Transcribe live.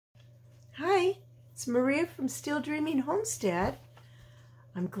It's Maria from Still Dreaming Homestead.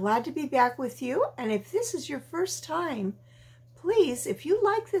 I'm glad to be back with you, and if this is your first time, please, if you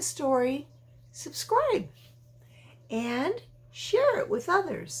like this story, subscribe and share it with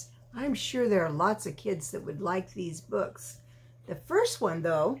others. I'm sure there are lots of kids that would like these books. The first one,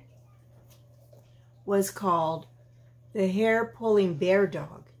 though, was called The Hair-Pulling Bear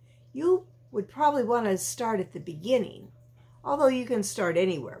Dog. You would probably want to start at the beginning, although you can start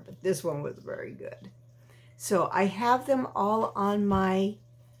anywhere, but this one was very good. So I have them all on my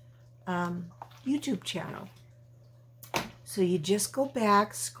YouTube channel. So you just go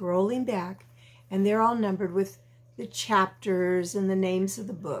back, scrolling back, and they're all numbered with the chapters and the names of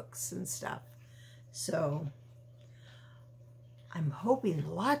the books and stuff. So I'm hoping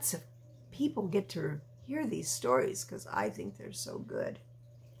lots of people get to hear these stories because I think they're so good.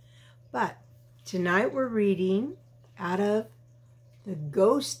 But tonight we're reading out of The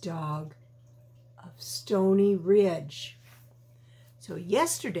Ghost Dog of Stony Ridge. So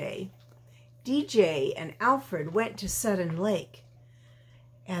yesterday, DJ and Alfred went to Sudden Lake,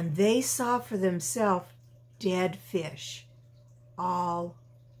 and they saw for themselves dead fish all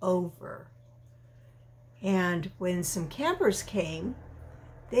over. And when some campers came,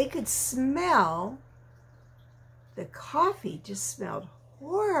 they could smell the coffee just smelled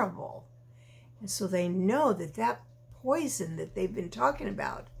horrible. And so they know that that poison that they've been talking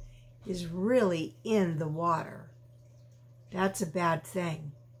about is really in the water. That's a bad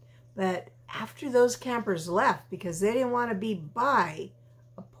thing. But after those campers left, because they didn't want to be by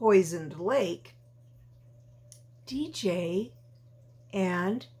a poisoned lake, DJ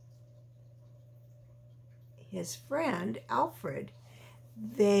and his friend Alfred,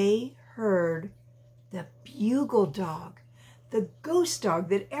 they heard the bugle dog, the ghost dog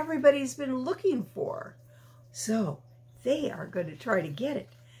that everybody's been looking for. So they are going to try to get it.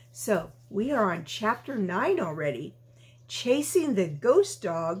 So we are on chapter 9 already, Chasing the Ghost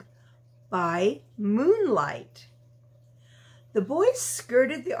Dog by Moonlight. The boys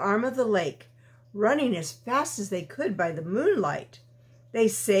skirted the arm of the lake, running as fast as they could by the moonlight. They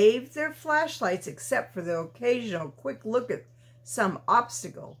saved their flashlights except for the occasional quick look at some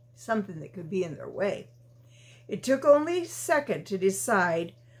obstacle, something that could be in their way. It took only a second to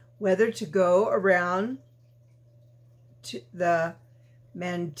decide whether to go around to the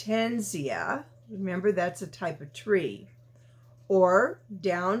mantensia, remember that's a type of tree, or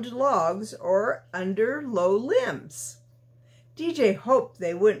downed logs or under low limbs. DJ hoped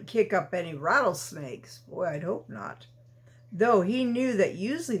they wouldn't kick up any rattlesnakes. Boy, I'd hope not. Though he knew that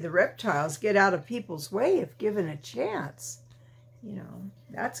usually the reptiles get out of people's way if given a chance. You know,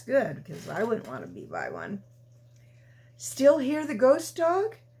 that's good because I wouldn't want to be by one. Still hear the ghost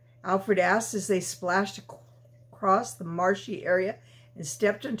dog? Alfred asked as they splashed across the marshy area and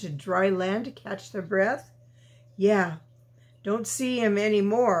stepped onto dry land to catch their breath. Yeah, don't see him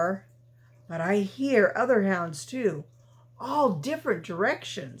anymore, but I hear other hounds too, all different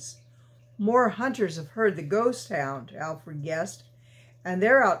directions. More hunters have heard the ghost hound, Alfred guessed, and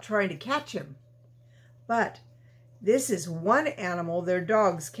they're out trying to catch him. But this is one animal their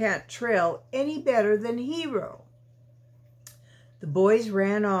dogs can't trail any better than Hero. The boys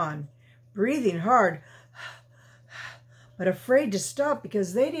ran on, breathing hard, but afraid to stop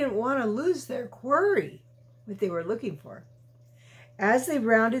because they didn't want to lose their quarry, what they were looking for. As they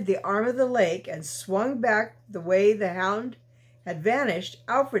rounded the arm of the lake and swung back the way the hound had vanished,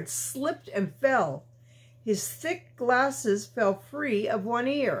 Alfred slipped and fell. His thick glasses fell free of one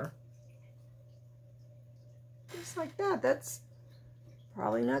ear. Just like that. That's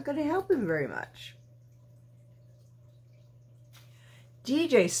probably not going to help him very much.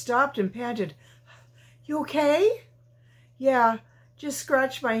 DJ stopped and panted. You okay? Yeah, just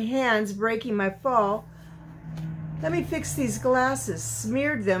scratched my hands breaking my fall. Let me fix these glasses.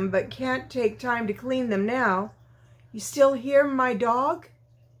 Smeared them, but can't take time to clean them now. You still hear my dog?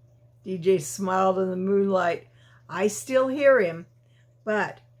 DJ smiled in the moonlight. I still hear him,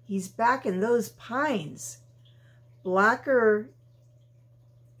 but he's back in those pines. Blacker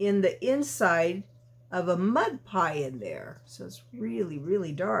in the inside of a mud pie in there. So it's really,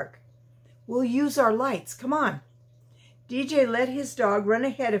 really dark. We'll use our lights. Come on. DJ let his dog run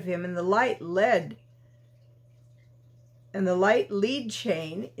ahead of him, and the light lead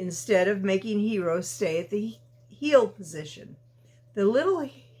chain instead of making Hero stay at the heel position. The little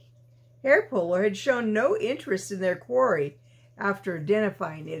hair puller had shown no interest in their quarry after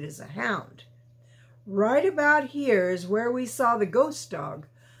identifying it as a hound. Right about here is where we saw the ghost dog.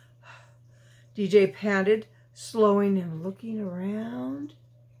 DJ panted, slowing and looking around.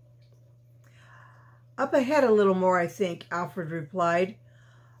 Up ahead a little more, I think, Alfred replied.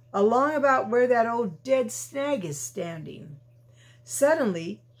 along about where that old dead snag is standing.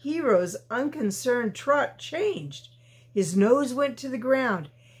 Suddenly, Hero's unconcerned trot changed. His nose went to the ground.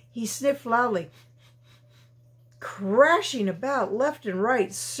 He sniffed loudly, crashing about left and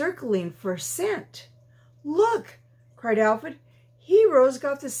right, circling for scent. "Look!" cried Alfred. "Hero's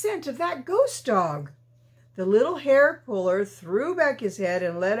got the scent of that ghost dog." The little hair puller threw back his head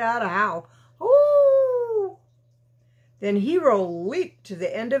and let out a howl. "Oh!" Then Hero leaped to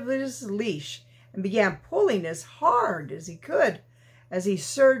the end of his leash and began pulling as hard as he could as he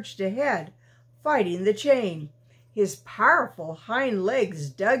surged ahead, fighting the chain. His powerful hind legs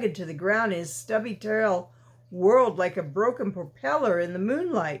dug into the ground, and his stubby tail whirled like a broken propeller in the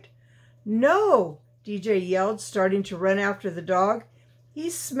moonlight. "No!" DJ yelled, starting to run after the dog. He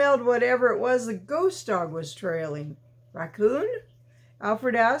smelled whatever it was the ghost dog was trailing. "Raccoon?"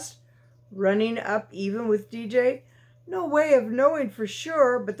 Alfred asked, running up even with DJ. "No way of knowing for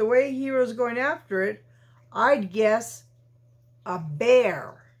sure, but the way Hero's going after it, I'd guess a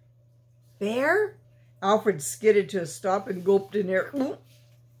bear." "Bear?" Alfred skidded to a stop and gulped in air.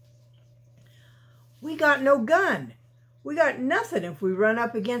 "We got no gun. We got nothing if we run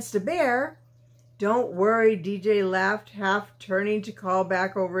up against a bear." "Don't worry," DJ laughed, half turning to call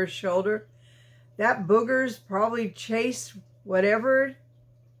back over his shoulder. "That booger's probably chased whatever,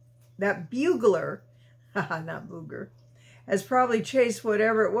 that bugler, not booger, has probably chased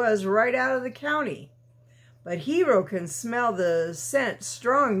whatever it was right out of the county. But Hero can smell the scent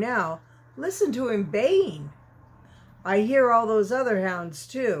strong now. Listen to him baying." "I hear all those other hounds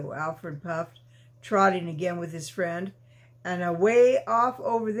too," Alfred puffed, trotting again with his friend. "And away off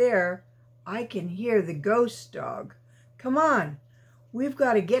over there, I can hear the ghost dog. Come on, we've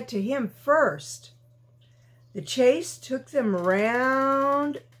got to get to him first." The chase took them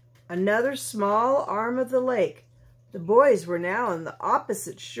round another small arm of the lake. The boys were now on the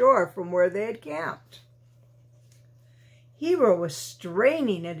opposite shore from where they had camped. Hero was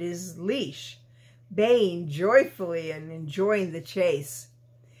straining at his leash, baying joyfully and enjoying the chase.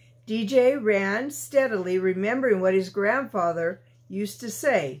 DJ ran steadily, remembering what his grandfather used to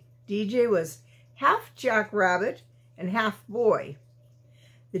say. DJ was half jackrabbit and half boy.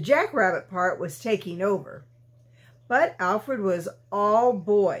 The jackrabbit part was taking over. But Alfred was all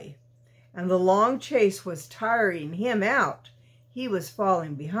boy, and the long chase was tiring him out. He was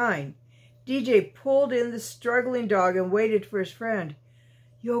falling behind. DJ pulled in the struggling dog and waited for his friend.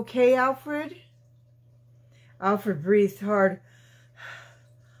 "You okay, Alfred?" Alfred breathed hard.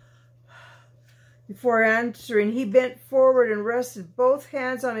 Before answering, he bent forward and rested both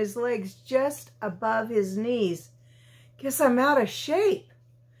hands on his legs just above his knees. "Guess I'm out of shape,"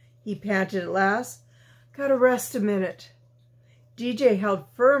 he panted at last. "Gotta rest a minute." DJ held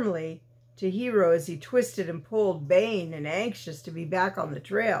firmly to Hero as he twisted and pulled, baying and anxious to be back on the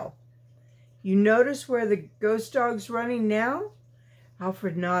trail. "You notice where the ghost dog's running now?"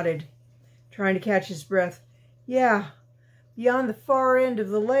 Alfred nodded, trying to catch his breath. "Yeah, beyond the far end of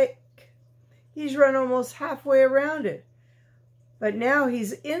the lake. He's run almost halfway around it. But now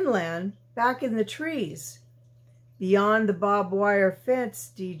he's inland, back in the trees." "Beyond the barbed wire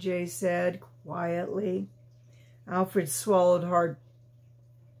fence," DJ said quietly. Alfred swallowed hard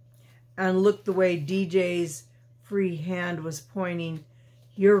and looked the way DJ's free hand was pointing.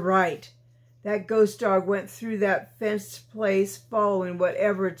 "You're right. That ghost dog went through that fenced place following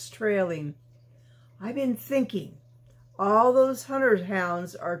whatever it's trailing. I've been thinking. All those hunter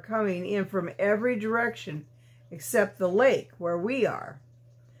hounds are coming in from every direction except the lake where we are.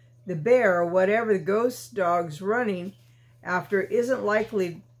 The bear, or whatever the ghost dog's running after, isn't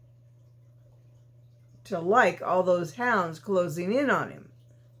likely to like all those hounds closing in on him.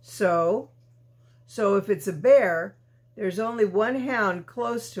 So if it's a bear, there's only one hound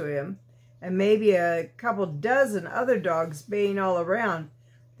close to him, and maybe a couple dozen other dogs baying all around.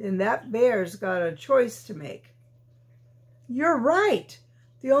 Then that bear's got a choice to make." "You're right.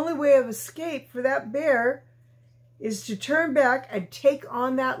 The only way of escape for that bear is to turn back and take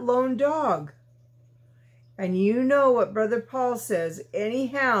on that lone dog. And you know what Brother Paul says, any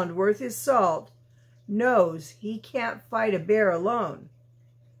hound worth his salt knows he can't fight a bear alone."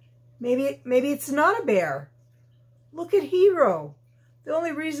 Maybe it's not a bear. Look at Hero. The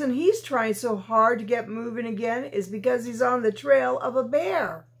only reason he's trying so hard to get moving again is because he's on the trail of a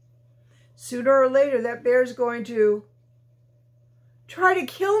bear. Sooner or later, that bear's going to try to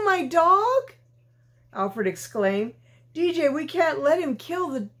kill my dog, Alfred exclaimed. "DJ, we can't let him kill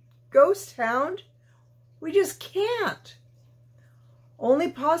the ghost hound. We just can't."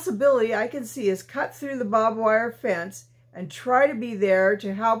 "Only possibility I can see is cut through the barbed wire fence and try to be there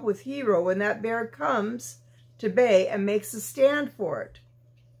to help with Hero when that bear comes to bay and makes a stand for it."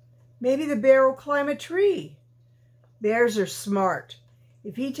 Maybe the bear will climb a tree. Bears are smart.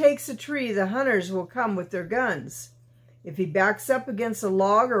 If he takes a tree, the hunters will come with their guns. If he backs up against a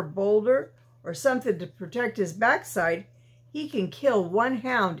log or boulder or something to protect his backside, he can kill one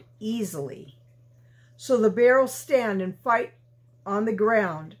hound easily. So the bear will stand and fight on the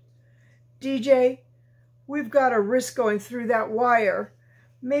ground. DJ, we've got to risk going through that wire.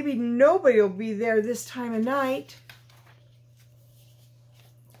 Maybe nobody will be there this time of night.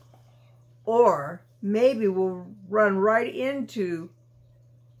 Or maybe we'll run right into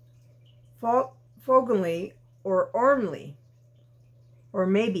Fogelney or Ormley, or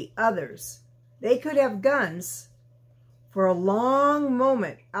maybe others. They could have guns. For a long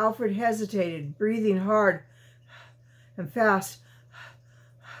moment, Alfred hesitated, breathing hard and fast.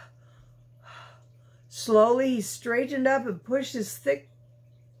 Slowly, he straightened up and pushed his thick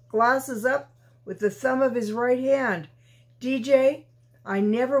glasses up with the thumb of his right hand. DJ, I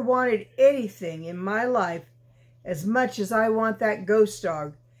never wanted anything in my life as much as I want that ghost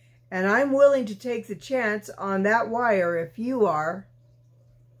dog, and I'm willing to take the chance on that wire if you are.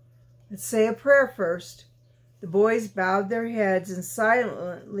 Let's say a prayer first. The boys bowed their heads and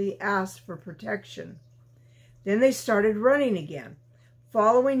silently asked for protection. Then they started running again,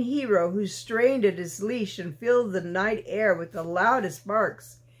 following Hero, who strained at his leash and filled the night air with the loudest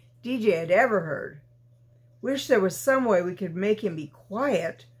barks DJ had ever heard. Wish there was some way we could make him be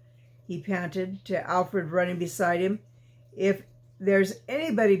quiet, he panted to Alfred running beside him. If there's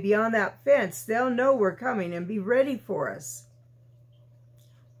anybody beyond that fence, they'll know we're coming and be ready for us.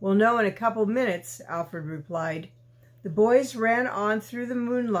 We'll know in a couple minutes, Alfred replied. The boys ran on through the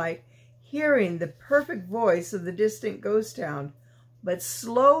moonlight, hearing the perfect voice of the distant ghost hound, but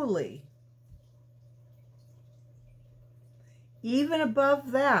slowly. Even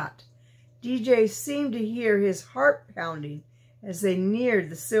above that, DJ seemed to hear his heart pounding as they neared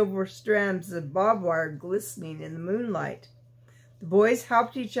the silver strands of barbed wire glistening in the moonlight. The boys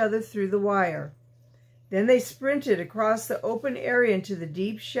helped each other through the wire. Then they sprinted across the open area into the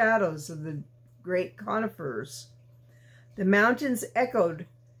deep shadows of the great conifers. The mountains echoed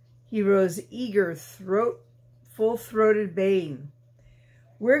Hero's eager, full-throated baying.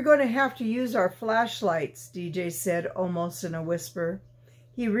 We're going to have to use our flashlights, DJ said almost in a whisper.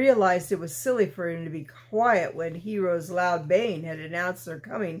 He realized it was silly for him to be quiet when Hero's loud baying had announced their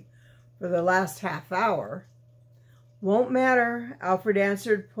coming for the last half hour. Won't matter, Alfred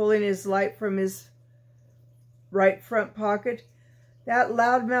answered, pulling his light from his right front pocket. That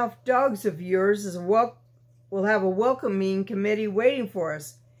loudmouth dogs of yours will have a welcoming committee waiting for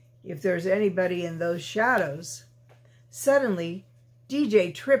us if there's anybody in those shadows. Suddenly,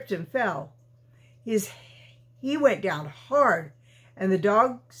 DJ tripped and fell. He went down hard, and the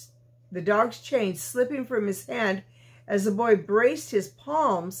dog's chain slipping from his hand as the boy braced his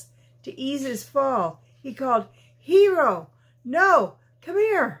palms to ease his fall. He called, Hero, no, come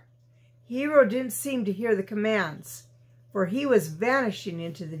here. Hero didn't seem to hear the commands, for he was vanishing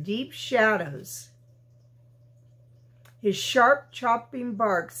into the deep shadows, his sharp, chopping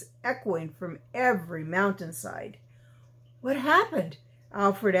barks echoing from every mountainside. What happened?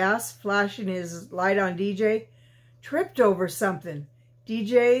 Alfred asked, flashing his light on DJ. Tripped over something.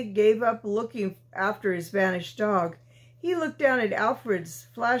 DJ gave up looking after his vanished dog. He looked down at Alfred's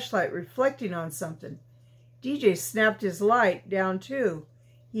flashlight reflecting on something. DJ snapped his light down too.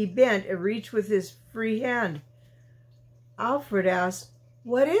 He bent and reached with his free hand. Alfred asked,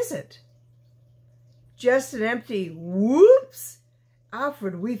 What is it? Just an empty whoops.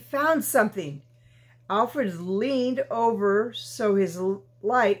 Alfred, we found something. Alfred leaned over so his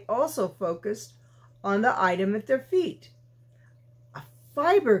light also focused on the item at their feet. A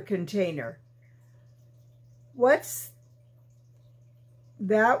fiber container. What's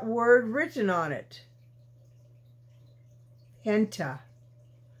that word written on it? Penta.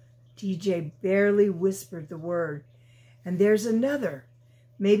 DJ barely whispered the word. And there's another.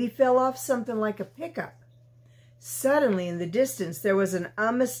 Maybe fell off something like a pickup. Suddenly, in the distance, there was an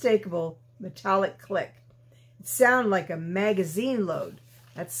unmistakable metallic click. It sounded like a magazine load.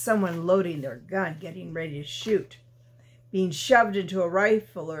 That's someone loading their gun, getting ready to shoot. Being shoved into a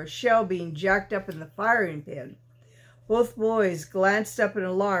rifle or a shell being jacked up in the firing pin. Both boys glanced up in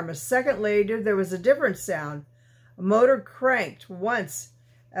alarm. A second later, there was a different sound. A motor cranked once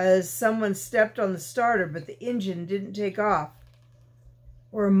as someone stepped on the starter, but the engine didn't take off.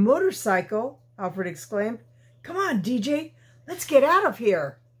 Or a motorcycle, Alfred exclaimed. Come on, DJ, let's get out of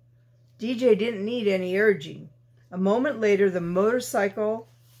here. DJ didn't need any urging. A moment later, the motorcycle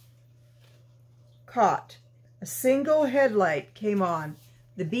caught. A single headlight came on.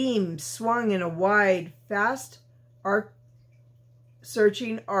 The beam swung in a wide, fast,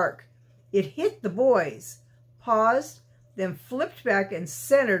 searching arc, It hit the boys, paused, then flipped back and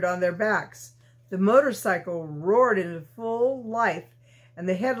centered on their backs. The motorcycle roared into full life, and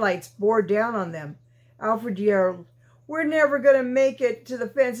the headlights bore down on them. Alfred yelled, "We're never going to make it to the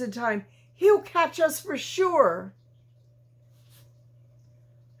fence in time. He'll catch us for sure."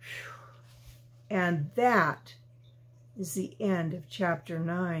 And that is the end of chapter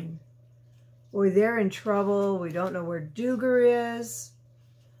 9. Boy, they're in trouble. We don't know where Duger is,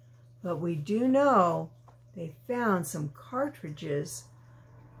 but we do know they found some cartridges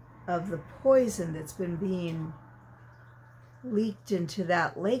of the poison that's been being leaked into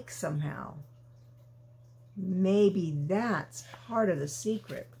that lake somehow. Maybe that's part of the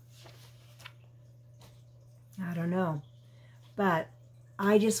secret. I don't know. But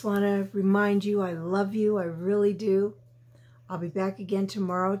I just want to remind you, I love you. I really do. I'll be back again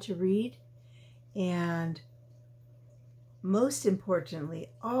tomorrow to read. And most importantly,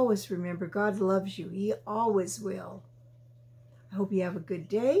 always remember God loves you. He always will. I hope you have a good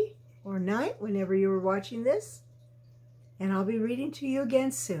day or night whenever you're watching this. And I'll be reading to you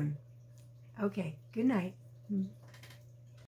again soon. Okay, good night.